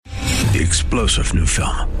The explosive new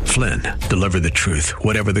film, Flynn, Deliver the Truth,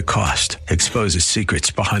 Whatever the Cost, exposes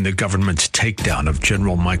secrets behind the government's takedown of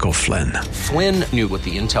General Michael Flynn. Flynn knew what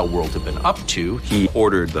the intel world had been up to. He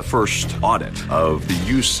ordered the first audit of the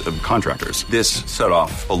use of contractors. This set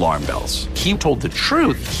off alarm bells. He told the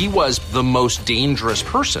truth. He was the most dangerous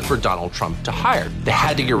person for Donald Trump to hire. They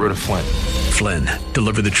had to get rid of Flynn. Flynn,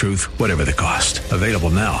 Deliver the Truth, Whatever the Cost. Available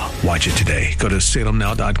now. Watch it today. Go to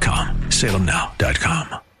salemnow.com. salemnow.com.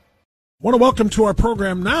 I want to welcome to our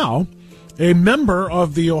program now a member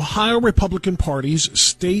of the Ohio Republican Party's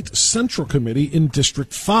State Central Committee in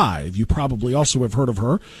District 5. You probably also have heard of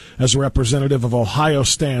her as a representative of Ohio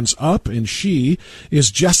Stands Up, and she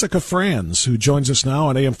is Jessica FRANZ, who joins us now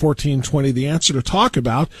on AM 1420 The Answer to talk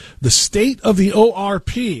about the state of the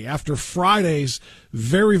ORP after Friday's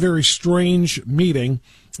very, very strange meeting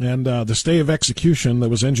and the stay of execution that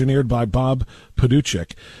was engineered by Bob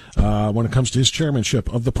Paduchik when it comes to his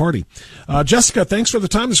chairmanship of the party. Jessica, thanks for the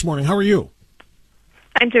time this morning. How are you?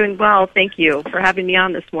 I'm doing well. Thank you for having me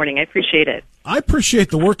on this morning. I appreciate it. I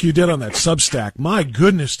appreciate the work you did on that Substack. My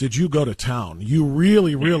goodness, did you go to town. You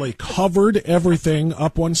really, really covered everything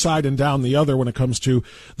up one side and down the other when it comes to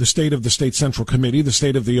the state of the State Central Committee, the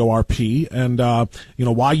state of the ORP, and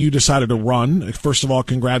why you decided to run. First of all,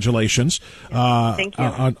 congratulations Thank you.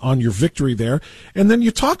 on your victory there. And then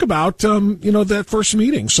you talk about that first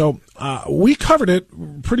meeting. So we covered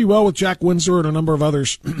it pretty well with Jack Windsor and a number of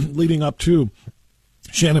others leading up to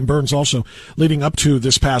Shannon Burns also, leading up to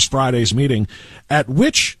this past Friday's meeting, at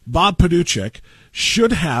which Bob Paduchik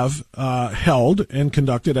should have held and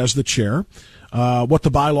conducted as the chair what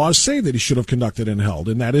the bylaws say that he should have conducted and held,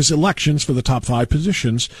 and that is elections for the top 5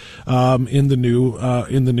 positions in the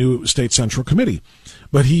new State Central Committee.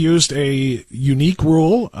 But he used a unique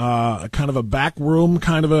rule, kind of a back room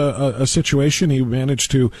kind of a situation. He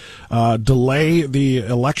managed to delay the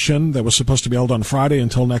election that was supposed to be held on Friday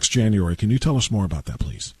until next January. Can you tell us more about that,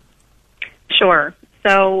 please? Sure.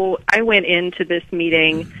 So I went into this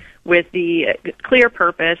meeting with the clear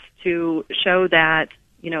purpose to show that,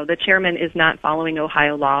 the chairman is not following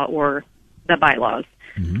Ohio law or the bylaws.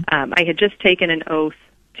 Mm-hmm. I had just taken an oath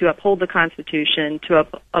to uphold the Constitution, to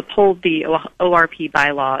uphold the ORP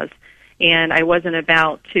bylaws, and I wasn't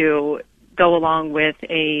about to go along with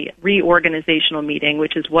a reorganizational meeting,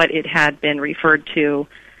 which is what it had been referred to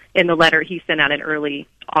in the letter he sent out in early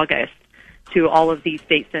August to all of these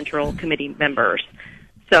State Central Committee members.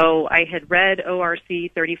 So I had read ORC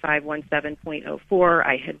 3517.04.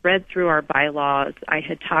 I had read through our bylaws. I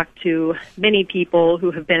had talked to many people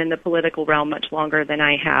who have been in the political realm much longer than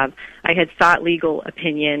I have. I had sought legal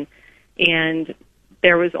opinion, and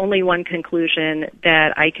there was only one conclusion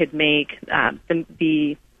that I could make.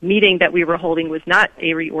 The meeting that we were holding was not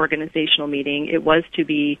a reorganizational meeting. It was to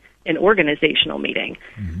be an organizational meeting.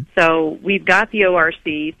 Mm-hmm. So we've got the ORC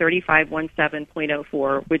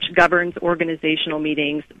 3517.04, which governs organizational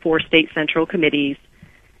meetings for State Central Committees,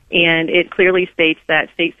 and it clearly states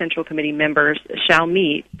that State Central Committee members shall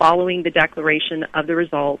meet following the declaration of the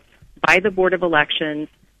results by the Board of Elections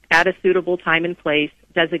at a suitable time and place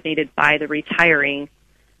designated by the retiring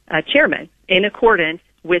chairman in accordance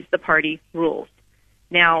with the party rules.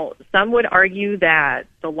 Now, some would argue that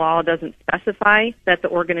the law doesn't specify that the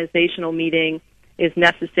organizational meeting is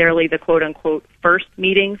necessarily the quote-unquote first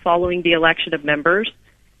meeting following the election of members,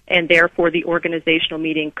 and therefore the organizational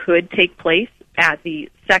meeting could take place at the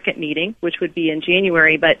second meeting, which would be in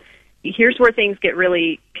January. But here's where things get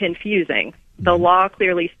really confusing. The law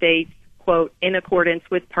clearly states, quote, in accordance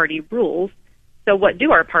with party rules. So what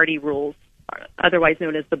do our party rules, otherwise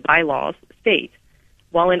known as the bylaws, state?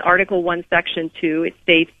 While in Article 1, Section 2, it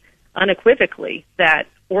states unequivocally that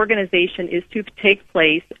organization is to take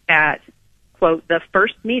place at, quote, the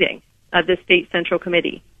first meeting of the State Central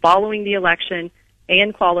Committee following the election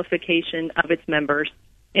and qualification of its members,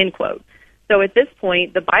 end quote. So at this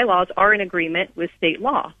point, the bylaws are in agreement with state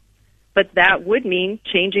law, but that would mean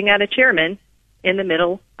changing out a chairman in the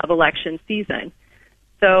middle of election season.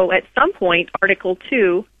 So at some point, Article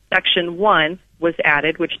 2, Section 1 was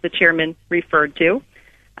added, which the chairman referred to,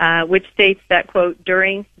 which states that, quote,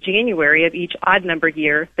 during January of each odd-numbered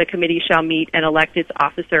year, the committee shall meet and elect its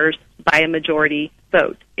officers by a majority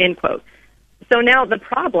vote, end quote. So now the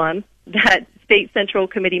problem that State Central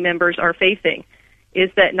Committee members are facing is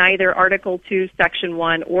that neither Article 2, Section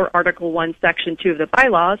 1 or Article 1, Section 2 of the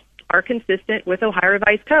bylaws are consistent with Ohio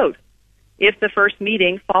Revised Code if the first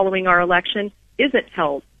meeting following our election isn't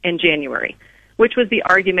held in January, which was the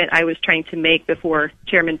argument I was trying to make before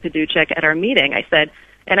Chairman Paduchik at our meeting. I said,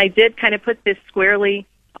 and I did kind of put this squarely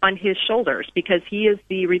on his shoulders because he is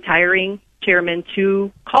the retiring chairman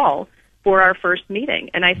to call for our first meeting.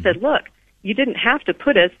 And I said, look, you didn't have to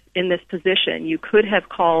put us in this position. You could have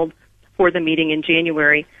called for the meeting in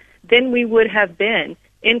January. Then we would have been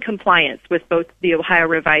in compliance with both the Ohio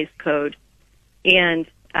Revised Code and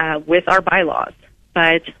with our bylaws.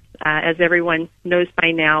 But as everyone knows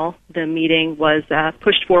by now, the meeting was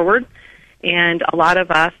pushed forward, and a lot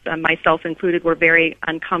of us, myself included, were very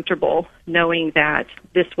uncomfortable knowing that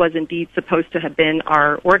this was indeed supposed to have been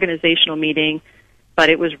our organizational meeting, but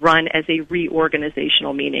it was run as a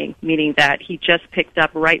reorganizational meeting, meaning that he just picked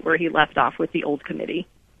up right where he left off with the old committee.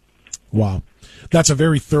 Wow. That's a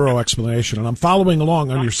very thorough explanation, and I'm following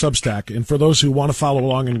along on your Substack. And for those who want to follow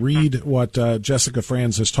along and read what Jessica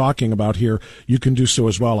Franz is talking about here, you can do so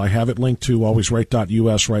as well. I have it linked to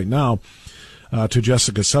alwaysright.us right now to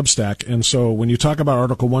Jessica's Substack. And so when you talk about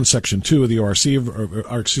Article 1, Section 2 of the ORC,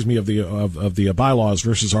 or excuse me, of the bylaws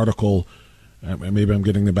versus Article, maybe I'm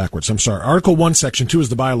getting them backwards. I'm sorry. Article 1, Section 2 is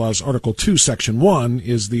the bylaws. Article 2, Section 1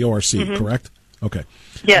 is the ORC, correct? Okay.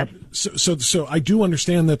 Yes. So I do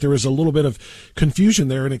understand that there is a little bit of confusion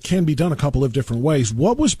there, and it can be done a couple of different ways.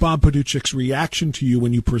 What was Bob Paduchik's reaction to you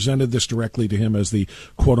when you presented this directly to him as the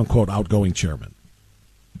quote-unquote outgoing chairman?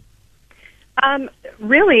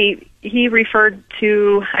 Really, he referred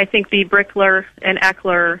to, I think, the Brickler and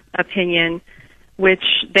Eckler opinion, which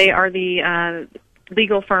they are the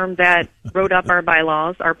legal firm that wrote up our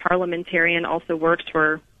bylaws. Our parliamentarian also works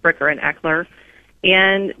for Bricker and Eckler.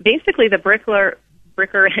 And basically the Bricker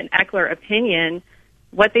and Eckler opinion,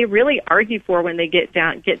 what they really argue for when they get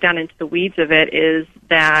down into the weeds of it is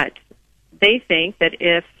that they think that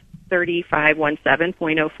if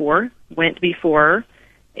 3517.04 went before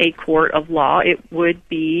a court of law, it would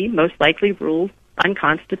be most likely ruled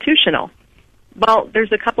unconstitutional. Well,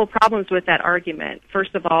 there's a couple problems with that argument.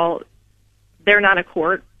 First of all, they're not a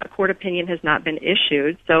court. A court opinion has not been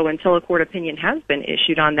issued. So until a court opinion has been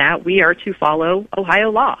issued on that, we are to follow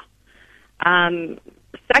Ohio law.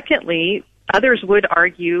 Secondly, others would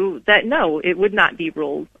argue that no, it would not be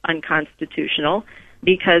ruled unconstitutional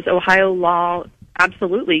because Ohio law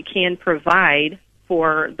absolutely can provide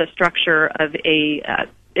for the structure of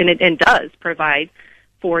and does provide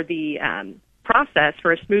for the process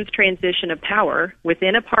for a smooth transition of power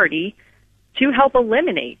within a party to help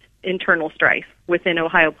eliminate internal strife within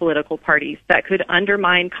Ohio political parties that could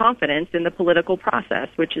undermine confidence in the political process,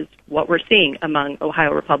 which is what we're seeing among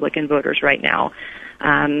Ohio Republican voters right now.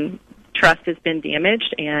 Trust has been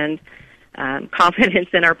damaged, and confidence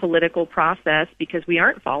in our political process, because we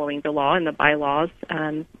aren't following the law and the bylaws,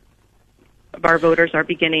 of our voters are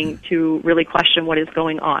beginning to really question what is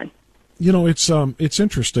going on. You know, it's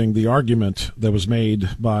interesting, the argument that was made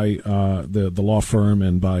by the law firm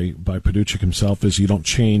and by Paduchik himself is you don't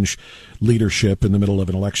change leadership in the middle of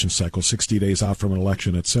an election cycle, 60 days out from an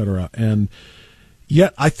election, et cetera. And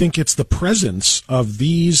yet I think it's the presence of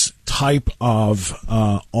these type of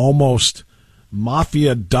almost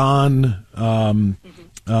mafia don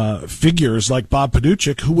figures like Bob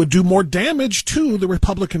Paduchik, who would do more damage to the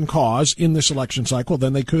Republican cause in this election cycle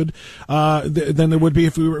than they could, than there would be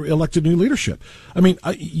if we were elected new leadership. I mean,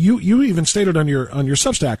 you even stated on your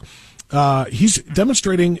Substack, he's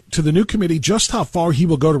demonstrating to the new committee just how far he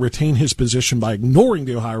will go to retain his position by ignoring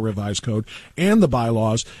the Ohio Revised Code and the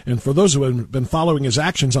bylaws. And for those who have been following his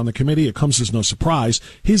actions on the committee, it comes as no surprise.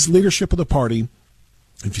 His leadership of the party,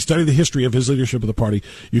 if you study the history of his leadership of the party,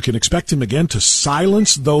 you can expect him again to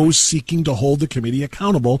silence those seeking to hold the committee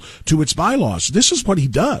accountable to its bylaws. This is what he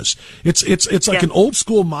does. It's like an old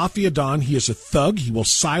school mafia don. He is a thug. He will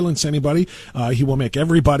silence anybody. He will make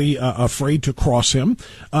everybody afraid to cross him,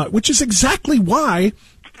 which is exactly why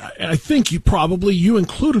I think you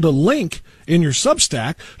included a link in your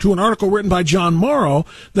Substack to an article written by John Morrow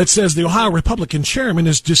that says the Ohio Republican chairman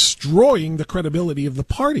is destroying the credibility of the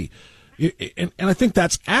party. And I think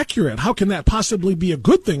that's accurate. How can that possibly be a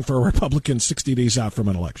good thing for a Republican 60 days out from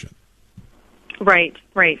an election? Right.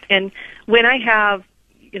 And when I have,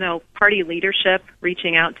 party leadership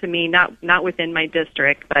reaching out to me, not within my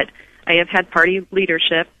district, but I have had party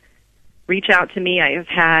leadership reach out to me. I have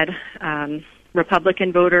had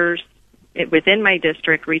Republican voters within my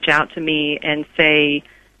district reach out to me and say,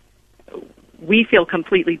 we feel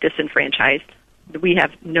completely disenfranchised. We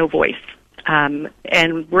have no voice. And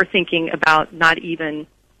we're thinking about not even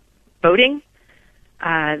voting.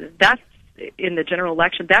 That's in the general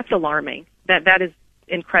election. That's alarming. That is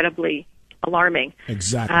incredibly alarming.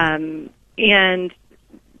 Exactly.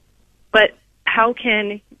 But how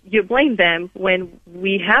can you blame them when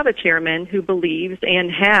we have a chairman who believes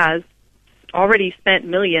and has already spent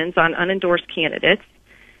millions on unendorsed candidates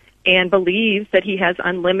and believes that he has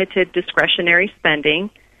unlimited discretionary spending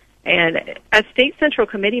And as State Central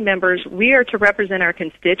Committee members, we are to represent our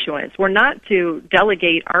constituents. We're not to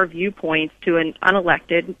delegate our viewpoints to an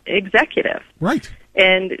unelected executive. Right.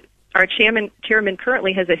 And our chairman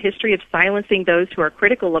currently has a history of silencing those who are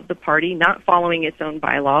critical of the party, not following its own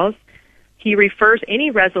bylaws. He refers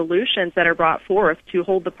any resolutions that are brought forth to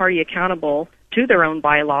hold the party accountable to their own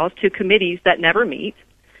bylaws to committees that never meet.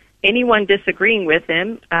 Anyone disagreeing with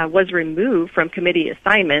him was removed from committee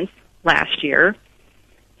assignments last year.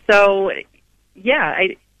 So, yeah,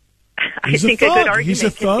 I think a good argument He's a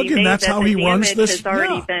thug, and that's how he runs this. Has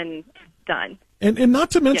already been done. And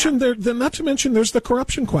not to mention there's the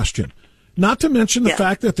corruption question. Not to mention the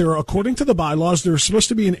fact that according to the bylaws, there's supposed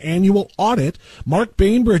to be an annual audit. Mark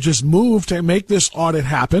Bainbridge has moved to make this audit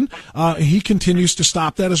happen. He continues to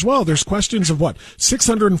stop that as well. There's questions of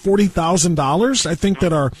 $640,000, I think,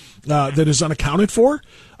 that is unaccounted for.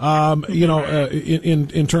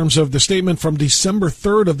 In terms of the statement from December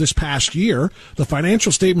 3rd of this past year, the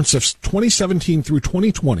financial statements of 2017 through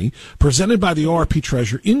 2020 presented by the ORP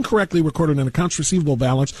treasurer incorrectly recorded an accounts receivable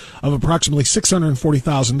balance of approximately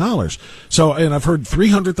 $640,000. So, and I've heard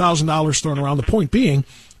 $300,000 thrown around. The point being,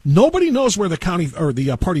 nobody knows where the county or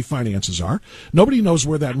the party finances are. Nobody knows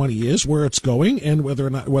where that money is, where it's going, and whether or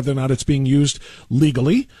not it's being used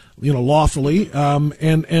legally, lawfully.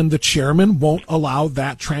 And the chairman won't allow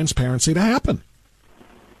that transparency to happen.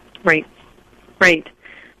 Right.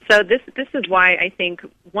 So this is why I think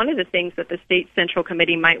one of the things that the State Central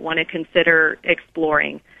Committee might want to consider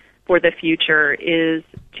exploring for the future is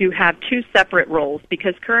to have two separate roles,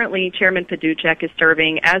 because currently Chairman Paduchek is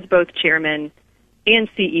serving as both chairman and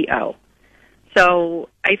CEO. So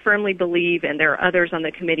I firmly believe, and there are others on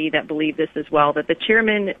the committee that believe this as well, that the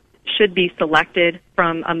chairman should be selected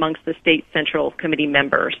from amongst the State Central Committee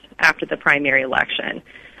members after the primary election.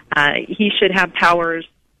 He should have powers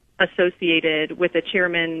associated with the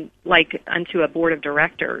chairman like unto a board of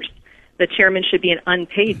directors. The chairman should be an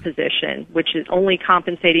unpaid position, which is only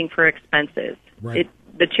compensating for expenses. Right.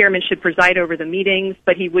 The chairman should preside over the meetings,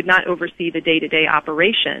 but he would not oversee the day-to-day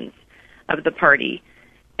operations of the party.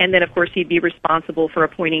 And then, of course, he'd be responsible for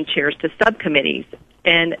appointing chairs to subcommittees.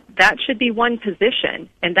 And that should be one position,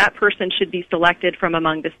 and that person should be selected from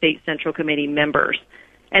among the State Central Committee members.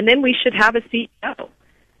 And then we should have a CEO.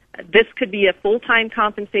 This could be a full-time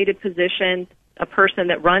compensated position, a person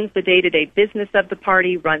that runs the day-to-day business of the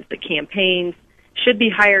party, runs the campaigns, should be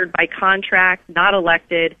hired by contract, not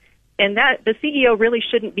elected, and that the CEO really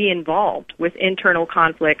shouldn't be involved with internal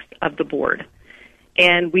conflicts of the board.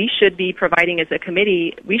 And we should be providing, as a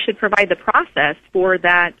committee, we should provide the process for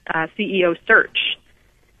that CEO search.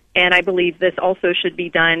 And I believe this also should be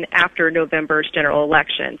done after November's general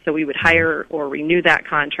election. So we would hire or renew that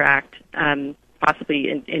contract, possibly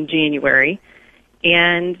in January.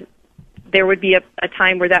 And there would be a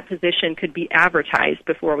time where that position could be advertised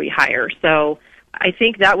before we hire. So I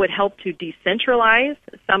think that would help to decentralize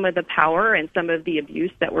some of the power and some of the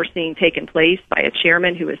abuse that we're seeing taking place by a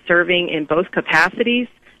chairman who is serving in both capacities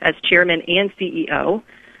as chairman and CEO.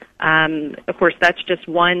 Of course, that's just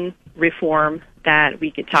one reform that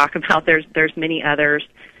we could talk about. There's many others.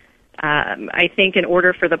 I think in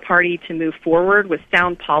order for the party to move forward with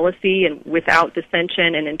sound policy and without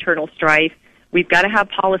dissension and internal strife, we've got to have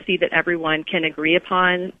policy that everyone can agree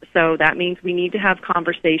upon. So that means we need to have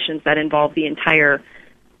conversations that involve the entire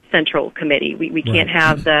Central Committee. We can't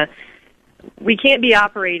have we can't be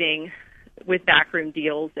operating with backroom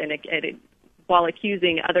deals and while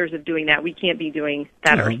accusing others of doing that. We can't be doing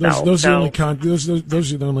that ourselves. Those are the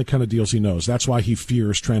only kind of deals he knows. That's why he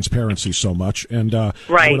fears transparency so much. And I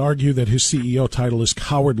would argue that his CEO title is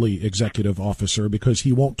cowardly executive officer, because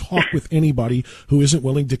he won't talk with anybody who isn't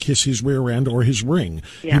willing to kiss his rear end or his ring.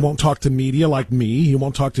 Yeah. He won't talk to media like me. He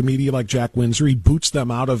won't talk to media like Jack Windsor. He boots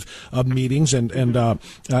them out of meetings and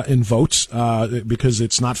votes because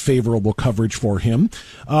it's not favorable coverage for him.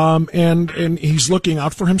 And he's looking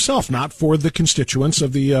out for himself, not for the constituents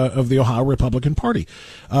of the Ohio Republican Party,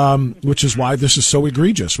 which is why this is so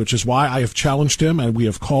egregious, which is why I have challenged him, and we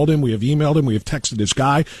have called him, we have emailed him, we have texted his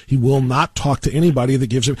guy. He will not talk to anybody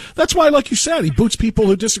that gives him. That's why, like you said, he boots people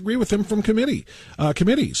who disagree with him from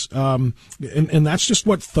committees. And that's just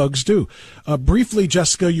what thugs do. Briefly,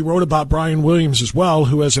 Jessica, you wrote about Brian Williams as well,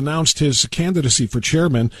 who has announced his candidacy for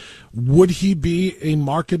chairman. Would he be a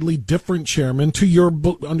markedly different chairman, to your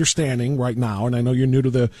understanding right now? And I know you're new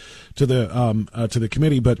to the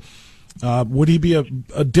committee, but would he be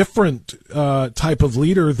a different type of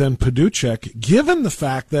leader than Paduchek, given the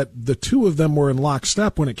fact that the two of them were in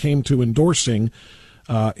lockstep when it came to endorsing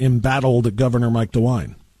embattled Governor Mike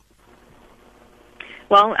DeWine?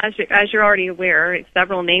 Well, as you're already aware,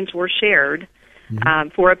 several names were shared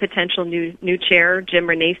for a potential new chair. Jim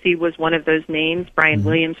Renacci was one of those names. Brian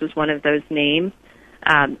Williams was one of those names.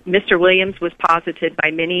 Mr. Williams was posited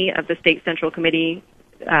by many of the State Central Committee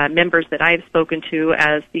members that I have spoken to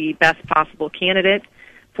as the best possible candidate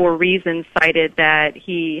for reasons cited that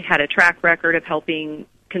he had a track record of helping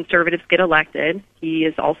conservatives get elected. He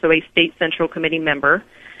is also a State Central Committee member,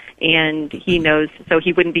 and he knows, so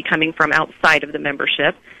he wouldn't be coming from outside of the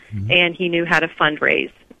membership, and he knew how to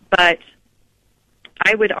fundraise. But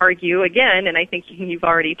I would argue, again, and I think you've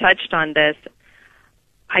already touched on this,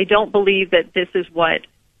 I don't believe that this is what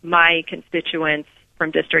my constituents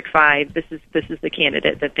from District 5, this is the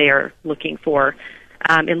candidate that they are looking for.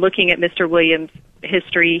 In looking at Mr. Williams'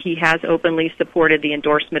 history, he has openly supported the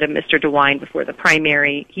endorsement of Mr. DeWine before the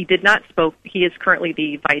primary. He is currently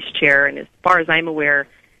the vice chair, and as far as I'm aware,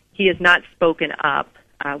 he has not spoken up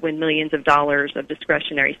when millions of dollars of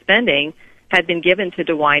discretionary spending had been given to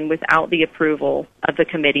DeWine without the approval of the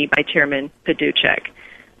committee by Chairman Paduchek.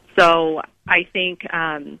 So I think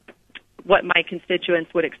what my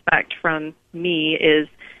constituents would expect from me is,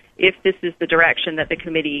 if this is the direction that the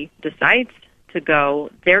committee decides to go,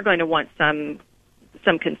 they're going to want some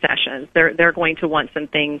concessions. They're going to want some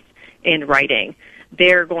things in writing.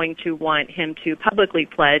 They're going to want him to publicly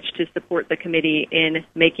pledge to support the committee in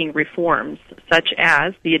making reforms, such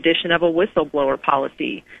as the addition of a whistleblower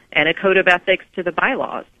policy and a code of ethics to the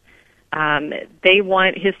bylaws. They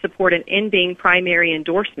want his support in ending primary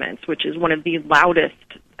endorsements, which is one of the loudest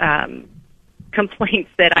complaints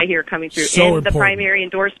that I hear coming through. End the primary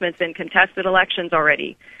endorsements in contested elections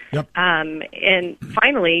already. Yep. And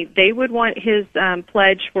finally, they would want his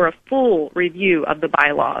pledge for a full review of the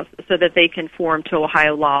bylaws so that they conform to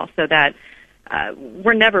Ohio law, so that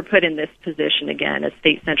we're never put in this position again as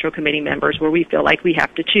State Central Committee members where we feel like we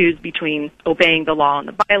have to choose between obeying the law and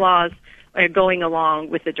the bylaws or going along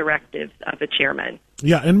with the directives of a chairman.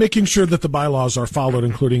 Yeah, and making sure that the bylaws are followed,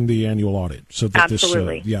 including the annual audit. So that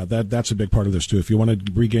Absolutely. That's a big part of this too. If you want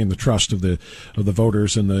to regain the trust of the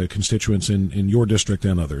voters and the constituents in your district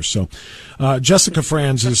and others. So, Jessica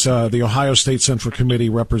Franz is the Ohio State Central Committee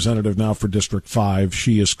representative now for District 5.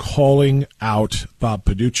 She is calling out Bob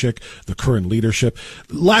Paduchek, the current leadership.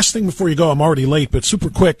 Last thing before you go, I'm already late, but super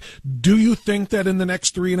quick. Do you think that in the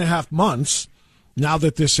next 3.5 months, now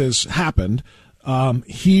that this has happened,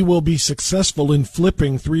 he will be successful in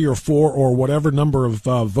flipping 3 or 4 or whatever number of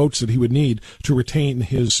votes that he would need to retain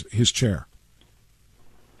his chair?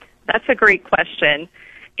 That's a great question,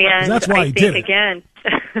 and that's why I think again,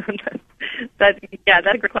 that's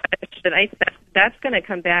a great question. I think that's going to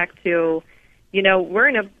come back to, we're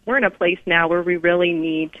in a place now where we really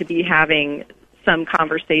need to be having some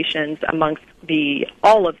conversations amongst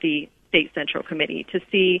all of the State Central Committee to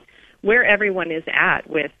see where everyone is at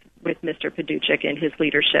with Mr. Paduchek and his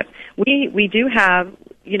leadership. We do have,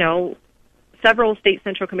 several State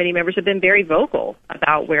Central Committee members have been very vocal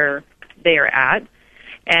about where they are at,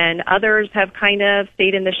 and others have kind of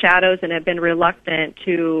stayed in the shadows and have been reluctant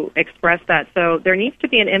to express that. So there needs to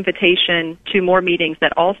be an invitation to more meetings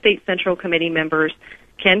that all State Central Committee members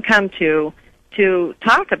can come to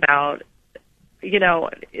talk about,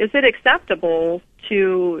 is it acceptable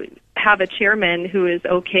to have a chairman who is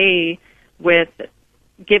okay with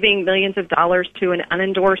giving millions of dollars to an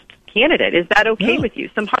unendorsed candidate? Is that okay with you?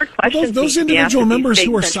 Some hard questions. Those individual members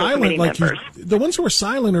who are silent, the ones who are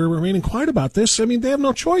silent or remaining quiet about this, I mean, they have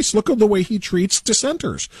no choice. Look at the way he treats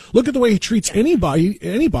dissenters. Look at the way he treats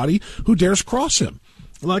anybody who dares cross him.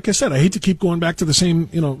 Like I said, I hate to keep going back to the same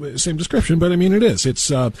description, but I mean, it is.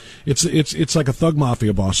 It's like a thug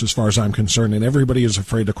mafia boss as far as I'm concerned, and everybody is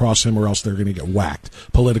afraid to cross him or else they're going to get whacked.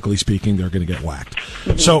 Politically speaking, they're going to get whacked.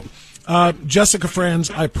 Mm-hmm. So, Jessica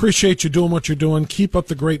Franz, I appreciate you doing what you're doing. Keep up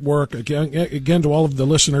the great work. Again, to all of the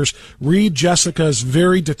listeners, read Jessica's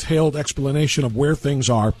very detailed explanation of where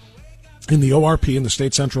things are in the ORP, in the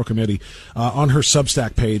State Central Committee, on her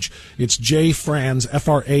Substack page. It's JFranz,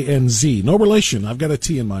 F-R-A-N-Z. No relation. I've got a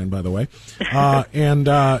T in mind, by the way. And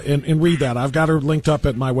read that. I've got her linked up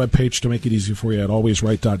at my webpage to make it easy for you at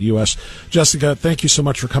alwaysright.us. Jessica, thank you so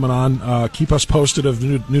much for coming on. Keep us posted of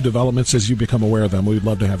new developments as you become aware of them. We'd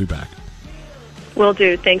love to have you back. Will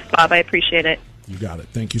do. Thanks, Bob. I appreciate it. You got it.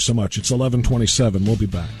 Thank you so much. It's 11:27. We'll be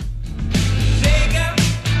back.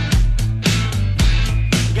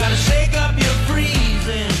 Gotta shake up your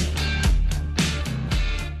freezing.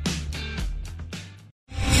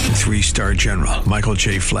 3-star general Michael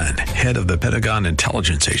J. Flynn, head of the Pentagon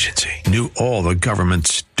Intelligence Agency, knew all the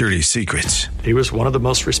government's dirty secrets. He was one of the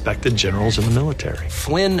most respected generals in the military.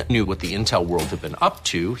 Flynn knew what the intel world had been up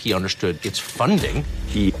to. He understood its funding.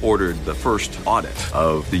 He ordered the first audit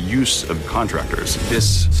of the use of contractors.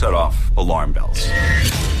 This set off alarm bells.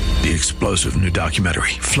 The explosive new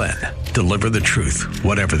documentary, Flynn, Deliver the Truth,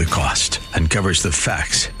 Whatever the Cost, uncovers the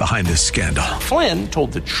facts behind this scandal. Flynn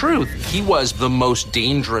told the truth. He was the most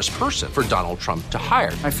dangerous person for Donald Trump to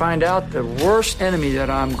hire. I find out the worst enemy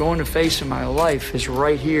that I'm going to face in my life is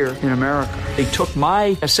right here in America. They took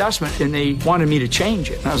my assessment and they wanted me to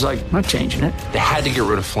change it. And I was like, I'm not changing it. They had to get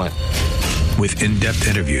rid of Flynn. With in-depth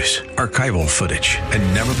interviews, archival footage,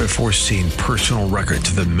 and never-before-seen personal records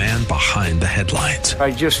of the man behind the headlines.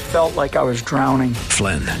 I just felt like I was drowning.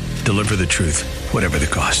 Flynn, Deliver the Truth, Whatever the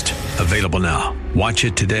Cost. Available now. Watch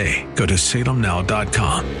it today. Go to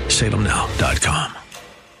salemnow.com. salemnow.com.